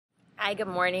Hi, good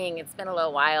morning. It's been a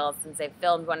little while since I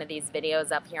filmed one of these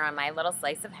videos up here on my little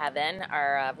slice of heaven,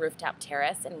 our rooftop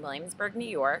terrace in Williamsburg, New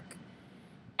York.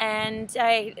 And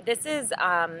this is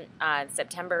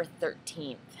September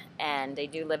 13th, and I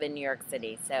do live in New York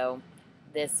City. So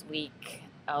this week,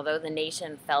 although the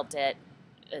nation felt it,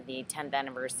 the 10th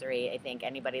anniversary, I think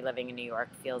anybody living in New York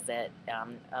feels it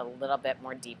a little bit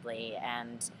more deeply.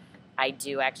 And I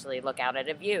do actually look out at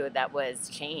a view that was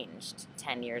changed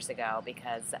 10 years ago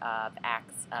because of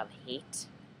acts of hate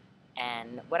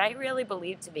and what I really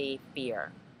believe to be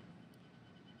fear.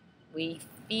 We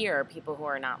fear people who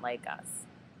are not like us.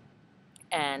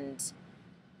 And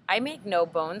I make no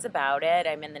bones about it.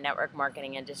 I'm in the network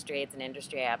marketing industry. It's an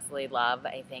industry I absolutely love.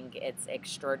 I think it's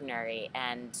extraordinary.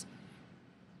 And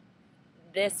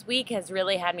this week has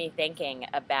really had me thinking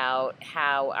about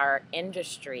how our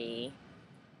industry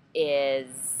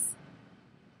is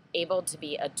able to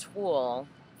be a tool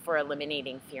for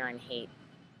eliminating fear and hate.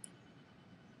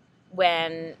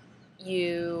 When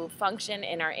you function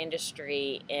in our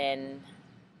industry in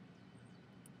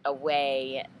a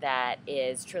way that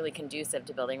is truly conducive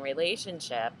to building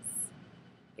relationships,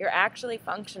 you're actually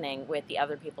functioning with the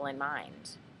other people in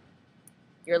mind.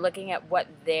 You're looking at what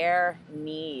their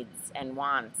needs and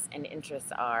wants and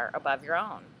interests are above your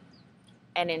own.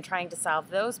 And in trying to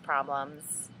solve those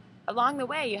problems, along the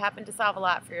way, you happen to solve a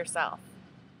lot for yourself.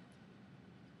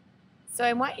 So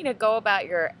I want you to go about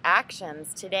your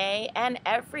actions today and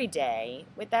every day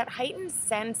with that heightened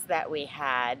sense that we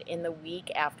had in the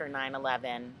week after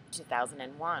 9/11,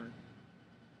 2001.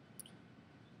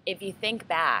 If you think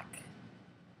back,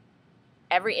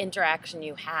 every interaction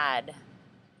you had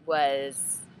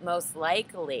was most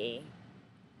likely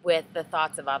with the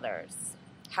thoughts of others.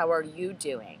 How are you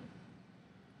doing?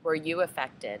 Were you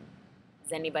affected?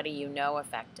 Is anybody you know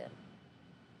affected?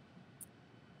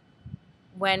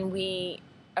 When we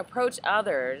approach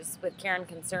others with care and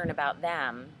concern about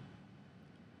them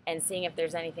and seeing if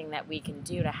there's anything that we can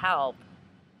do to help,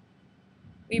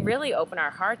 we really open our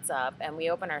hearts up and we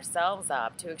open ourselves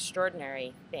up to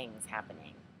extraordinary things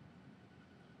happening.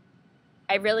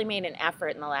 I really made an effort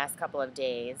in the last couple of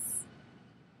days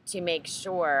to make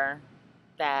sure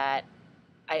that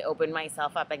I opened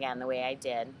myself up again the way I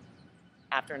did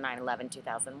after 9/11,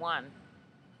 2001.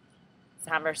 This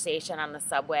conversation on the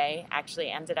subway actually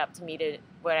ended up to meet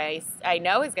what I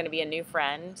know is going to be a new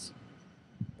friend.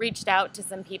 Reached out to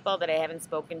some people that I haven't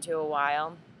spoken to in a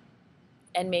while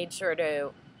and made sure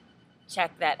to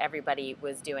check that everybody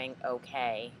was doing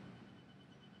okay.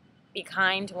 Be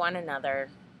kind to one another.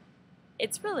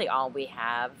 It's really all we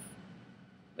have.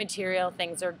 Material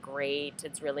things are great.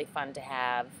 It's really fun to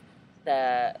have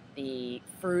the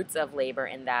fruits of labor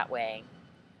in that way.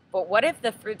 But what if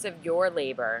the fruits of your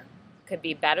labor could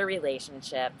be better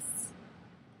relationships,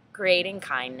 creating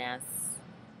kindness,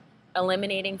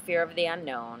 eliminating fear of the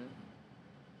unknown?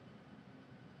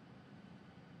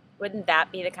 Wouldn't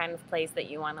that be the kind of place that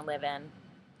you want to live in?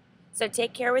 So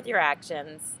take care with your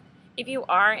actions. If you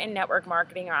are in network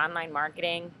marketing or online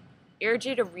marketing, I urge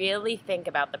you to really think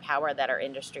about the power that our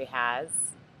industry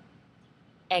has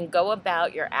and go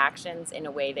about your actions in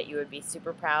a way that you would be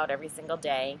super proud every single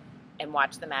day and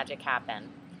watch the magic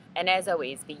happen. And as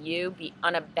always, be you, be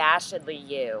unabashedly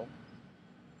you.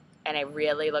 And I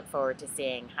really look forward to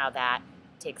seeing how that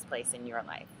takes place in your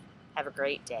life. Have a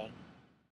great day.